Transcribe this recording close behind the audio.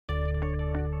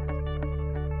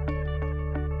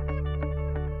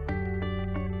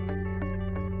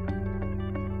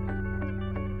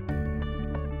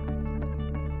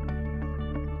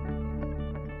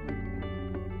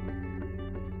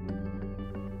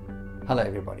Hello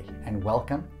everybody and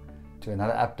welcome to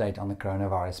another update on the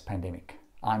coronavirus pandemic.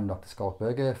 I'm Dr Schalk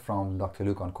Burger from Dr.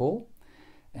 Luke on Call,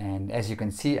 and as you can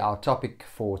see, our topic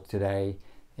for today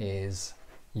is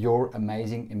your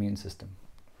amazing immune system.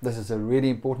 This is a really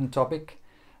important topic.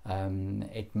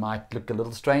 It might look a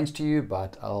little strange to you,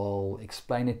 but I'll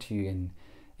explain it to you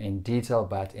in detail,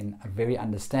 but in very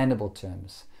understandable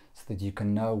terms, so that you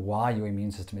can know why your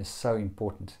immune system is so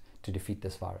important to defeat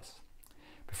this virus.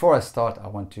 Before I start, I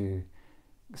want to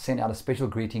send out a special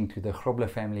greeting to the Grobler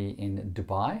family in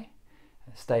Dubai.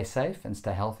 Stay safe and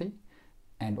stay healthy.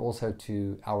 And also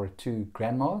to our two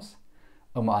grandmas,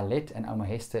 Oma Alet and Oma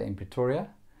Hester in Pretoria.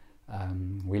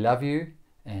 We love you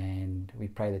and we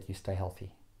pray that you stay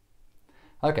healthy.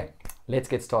 Okay, let's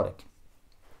get started.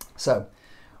 So,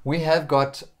 we have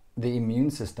got the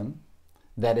immune system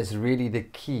that is really the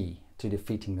key to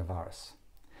defeating the virus.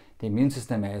 The immune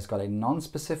system has got a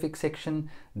non-specific section.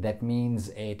 That means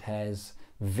it has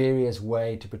various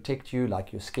ways to protect you,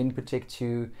 like your skin protects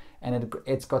you, and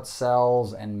it's got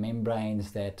cells and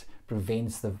membranes that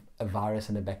prevents the virus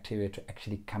and the bacteria to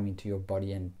actually come into your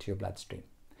body and to your bloodstream.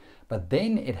 But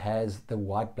then it has the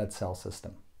white blood cell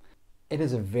system. It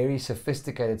is a very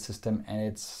sophisticated system, and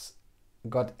it's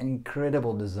got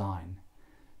incredible design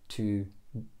to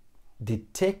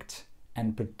detect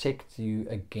and protect you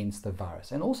against the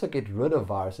virus, and also get rid of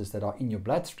viruses that are in your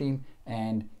bloodstream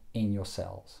and in your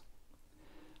cells.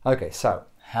 Okay, so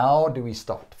how do we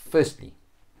start? Firstly,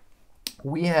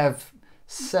 we have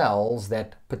cells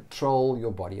that patrol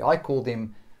your body. I call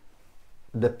them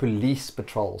the police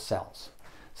patrol cells.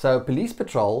 So police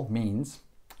patrol means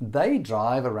they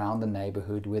drive around the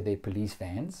neighborhood with their police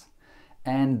vans,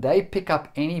 and they pick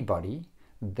up anybody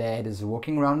that is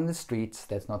walking around in the streets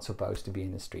that's not supposed to be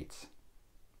in the streets.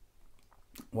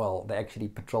 Well, they actually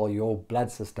patrol your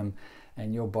blood system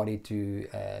and your body to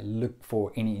look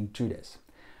for any intruders.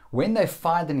 When they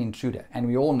find an intruder, and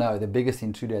we all know the biggest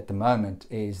intruder at the moment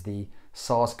is the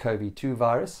SARS-CoV-2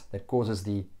 virus that causes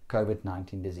the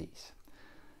COVID-19 disease.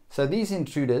 So these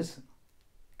intruders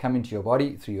come into your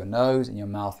body through your nose and your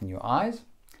mouth and your eyes.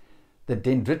 The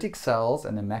dendritic cells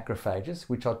and the macrophages,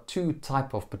 which are two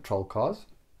types of patrol cars,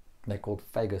 they're called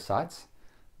phagocytes,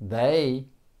 they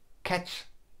catch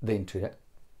the intruder,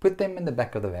 put them in the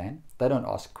back of the van. They don't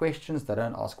ask questions, they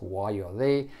don't ask why you're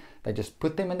there. They just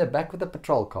put them in the back of the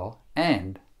patrol car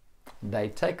and they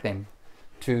take them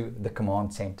to the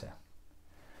command center.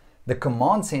 The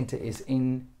command center is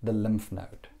in the lymph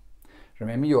node.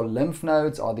 Remember, your lymph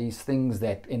nodes are these things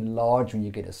that enlarge when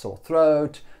you get a sore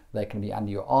throat. They can be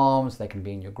under your arms, they can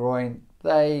be in your groin,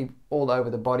 they all over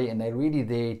the body, and they're really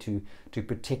there to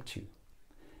protect you.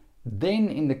 Then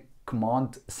in the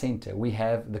command center, we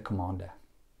have the commander.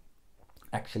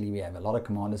 Actually, we have a lot of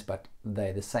commanders, but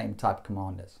they're the same type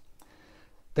commanders.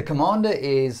 The commander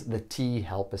is the T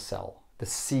helper cell, the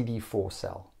CD4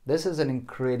 cell. This is an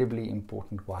incredibly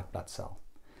important white blood cell.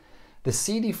 The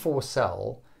CD4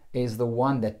 cell is the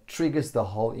one that triggers the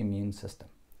whole immune system.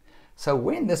 So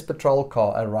when this patrol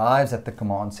car arrives at the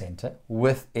command center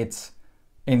with its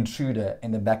intruder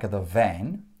in the back of the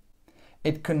van,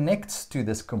 it connects to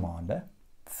this commander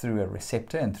through a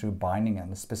receptor and through binding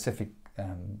on a specific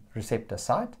receptor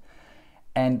site,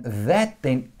 and that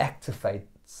then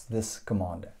activates this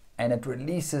commander, and it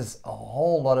releases a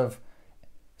whole lot of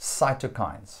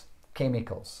cytokines,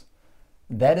 chemicals.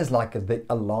 That is like the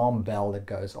alarm bell that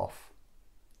goes off,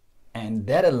 and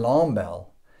that alarm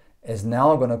bell is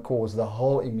now going to cause the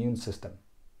whole immune system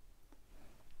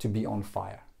to be on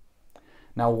fire.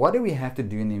 Now, what do we have to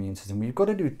do in the immune system? We've got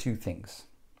to do two things.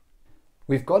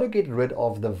 We've got to get rid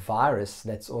of the virus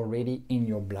that's already in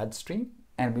your bloodstream,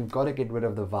 and we've got to get rid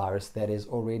of the virus that is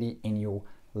already in your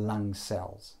lung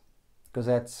cells, because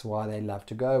that's why they love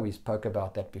to go. We spoke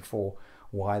about that before,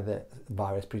 why the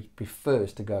virus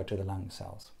prefers to go to the lung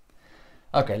cells.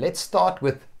 Okay, let's start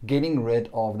with getting rid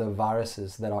of the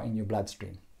viruses that are in your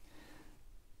bloodstream.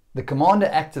 The commander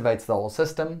activates the whole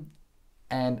system,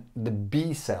 and the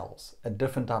B cells, a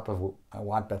different type of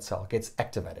white blood cell, gets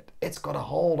activated. It's got a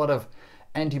whole lot of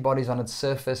antibodies on its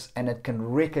surface, and it can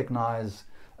recognize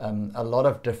a lot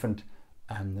of different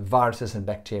viruses and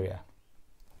bacteria.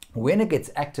 When it gets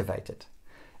activated,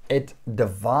 it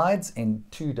divides in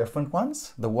two different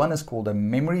ones. The one is called a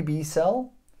memory B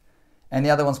cell, and the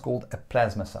other one's called a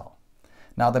plasma cell.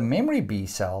 Now, the memory B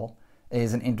cell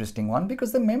is an interesting one,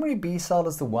 because the memory B cell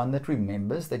is the one that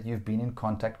remembers that you've been in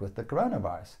contact with the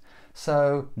coronavirus.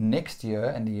 So next year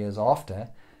and the years after,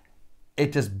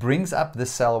 it just brings up the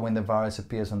cell when the virus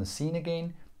appears on the scene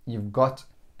again. You've got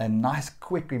a nice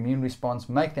quick immune response,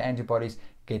 make the antibodies,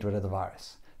 get rid of the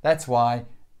virus. That's why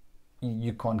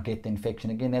you can't get the infection.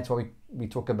 Again, that's why we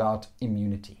talk about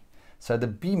immunity. So the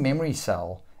B memory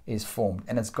cell is formed,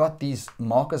 and it's got these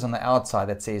markers on the outside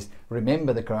that says,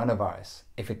 remember the coronavirus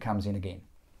if it comes in again.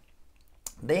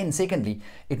 Then secondly,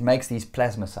 it makes these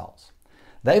plasma cells.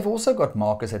 They've also got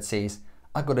markers that says,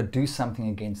 I've got to do something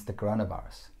against the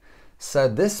coronavirus. So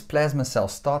this plasma cell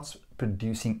starts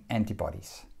producing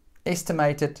antibodies.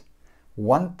 Estimated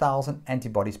 1,000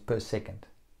 antibodies per second.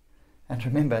 And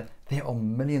remember, there are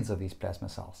millions of these plasma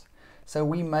cells. So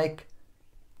we make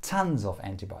tons of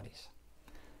antibodies.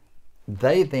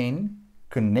 They then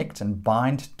connect and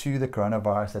bind to the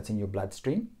coronavirus that's in your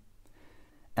bloodstream.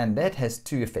 And that has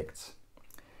two effects.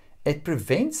 It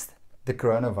prevents the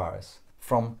coronavirus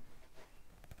from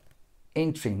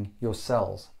entering your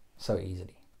cells so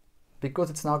easily, because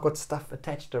it's now got stuff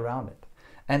attached around it.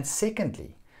 And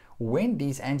secondly, when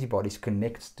these antibodies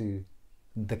connect to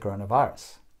the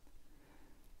coronavirus,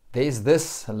 there's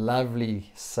this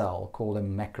lovely cell called a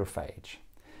macrophage.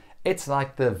 It's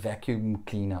like the vacuum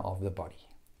cleaner of the body,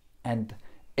 and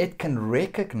it can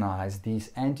recognize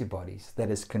these antibodies that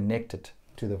is connected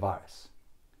to the virus,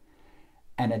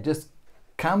 and it just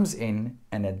comes in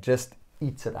and it just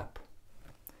eats it up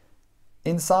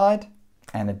inside,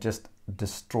 and it just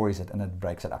destroys it and it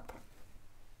breaks it up.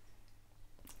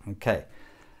 Okay,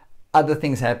 other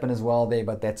things happen as well there,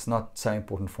 but that's not so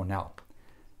important for now.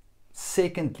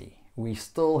 Secondly, we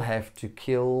still have to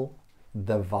kill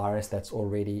the virus that's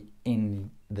already in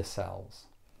the cells.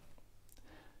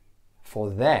 For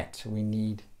that, we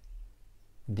need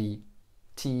the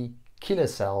T killer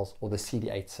cells, or the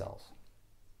CD8 cells.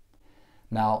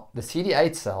 Now, the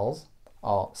CD8 cells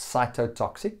are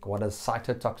cytotoxic. What does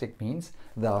cytotoxic means?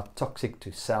 They are toxic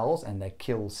to cells and they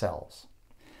kill cells.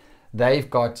 They've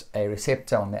got a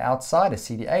receptor on the outside, a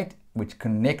CD8, which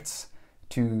connects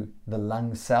to the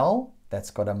lung cell.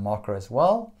 That's got a marker as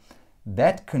well.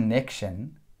 That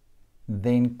connection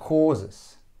then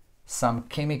causes some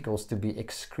chemicals to be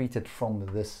excreted from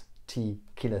this T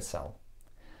killer cell.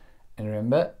 And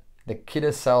remember, the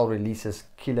killer cell releases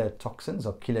killer toxins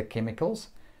or killer chemicals,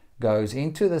 goes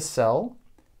into the cell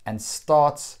and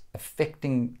starts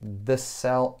affecting this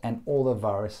cell and all the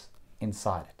virus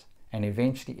inside it. And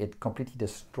eventually it completely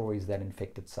destroys that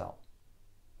infected cell.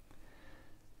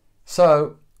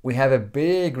 So we have a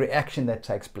big reaction that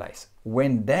takes place.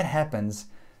 When that happens,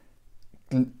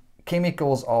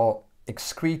 chemicals are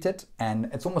excreted, and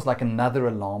it's almost like another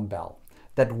alarm bell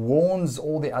that warns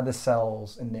all the other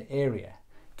cells in the area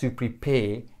to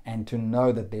prepare and to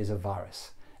know that there's a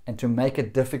virus, and to make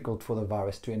it difficult for the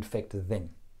virus to infect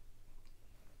them.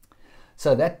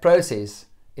 So that process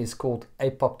is called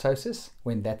apoptosis,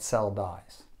 when that cell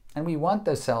dies. And we want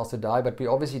those cells to die, but we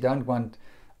obviously don't want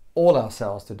all our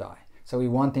cells to die. So we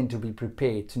want them to be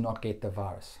prepared to not get the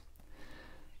virus.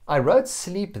 I wrote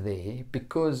sleep there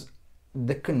because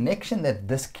the connection that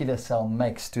this killer cell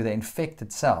makes to the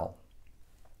infected cell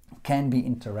can be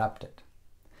interrupted.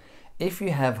 If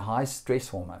you have high stress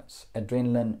hormones,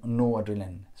 adrenaline,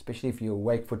 noradrenaline, especially if you're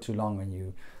awake for too long and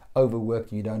you overwork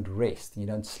and you don't rest, and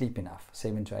you don't sleep enough,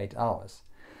 7 to 8 hours,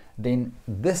 then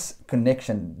this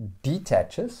connection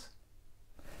detaches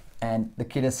and the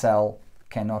killer cell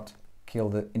cannot kill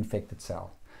the infected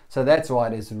cell. So that's why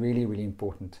it is really, really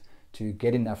important to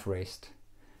get enough rest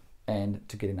and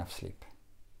to get enough sleep.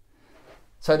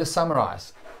 So to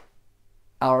summarize,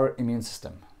 our immune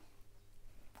system.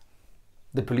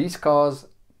 The police cars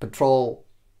patrol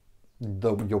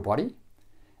your body.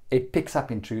 It picks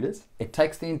up intruders. It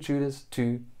takes the intruders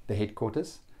to the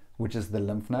headquarters, which is the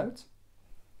lymph nodes.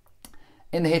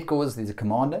 In the headquarters, there's a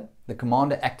commander. The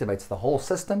commander activates the whole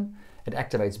system. It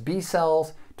activates B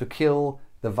cells to kill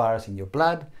the virus in your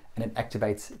blood, and it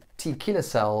activates T killer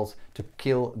cells to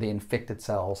kill the infected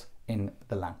cells in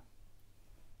the lung.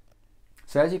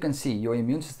 So as you can see, your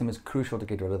immune system is crucial to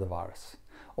get rid of the virus.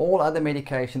 All other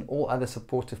medication, all other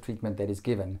supportive treatment that is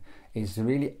given is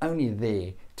really only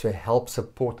there to help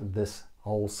support this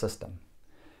whole system,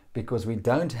 because we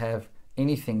don't have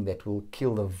anything that will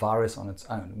kill the virus on its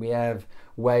own. We have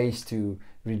ways to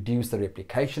reduce the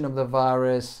replication of the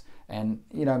virus, and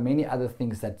many other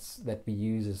things that we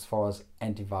use as far as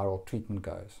antiviral treatment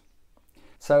goes.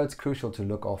 So it's crucial to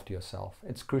look after yourself.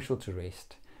 It's crucial to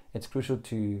rest. It's crucial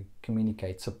to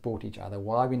communicate, support each other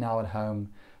while we're now at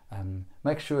home.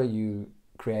 Make sure you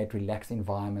create relaxed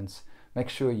environments. Make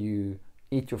sure you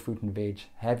eat your fruit and veg,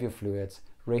 have your fluids,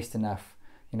 rest enough.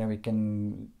 We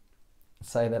can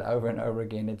say that over and over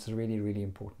again. It's really, really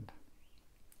important.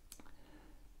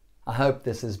 I hope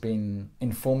this has been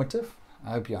informative.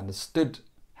 I hope you understood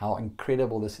how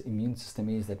incredible this immune system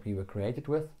is that we were created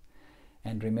with.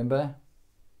 And remember,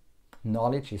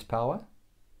 Knowledge is power.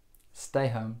 Stay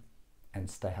home and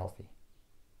stay healthy.